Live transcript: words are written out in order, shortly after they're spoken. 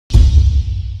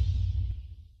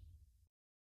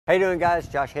How you doing, guys?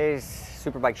 Josh Hayes,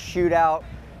 Superbike Shootout.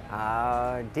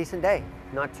 Decent day,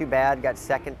 not too bad. Got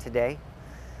second today.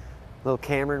 Little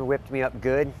Cameron whipped me up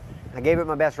good. I gave it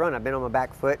my best run. I've been on my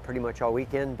back foot pretty much all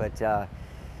weekend, but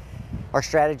our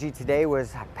strategy today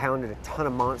was I pounded a ton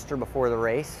of monster before the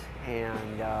race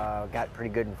and got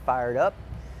pretty good and fired up.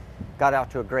 Got out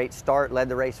to a great start, led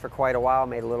the race for quite a while,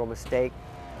 made a little mistake.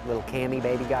 Little Cammy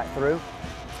baby got through,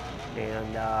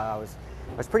 and I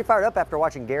was pretty fired up after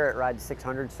watching Garrett ride the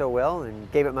 600 so well, and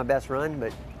gave it my best run.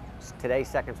 But today,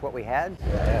 second's what we had.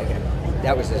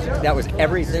 That was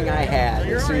everything I had.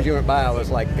 As soon as you went by, I was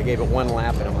like, I gave it one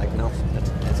lap, and I'm like, no,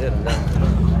 that's it, I'm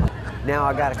done. Now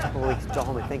I got a couple of weeks to go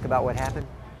home and think about what happened,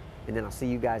 and then I'll see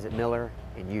you guys at Miller,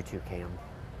 and you too, Cam.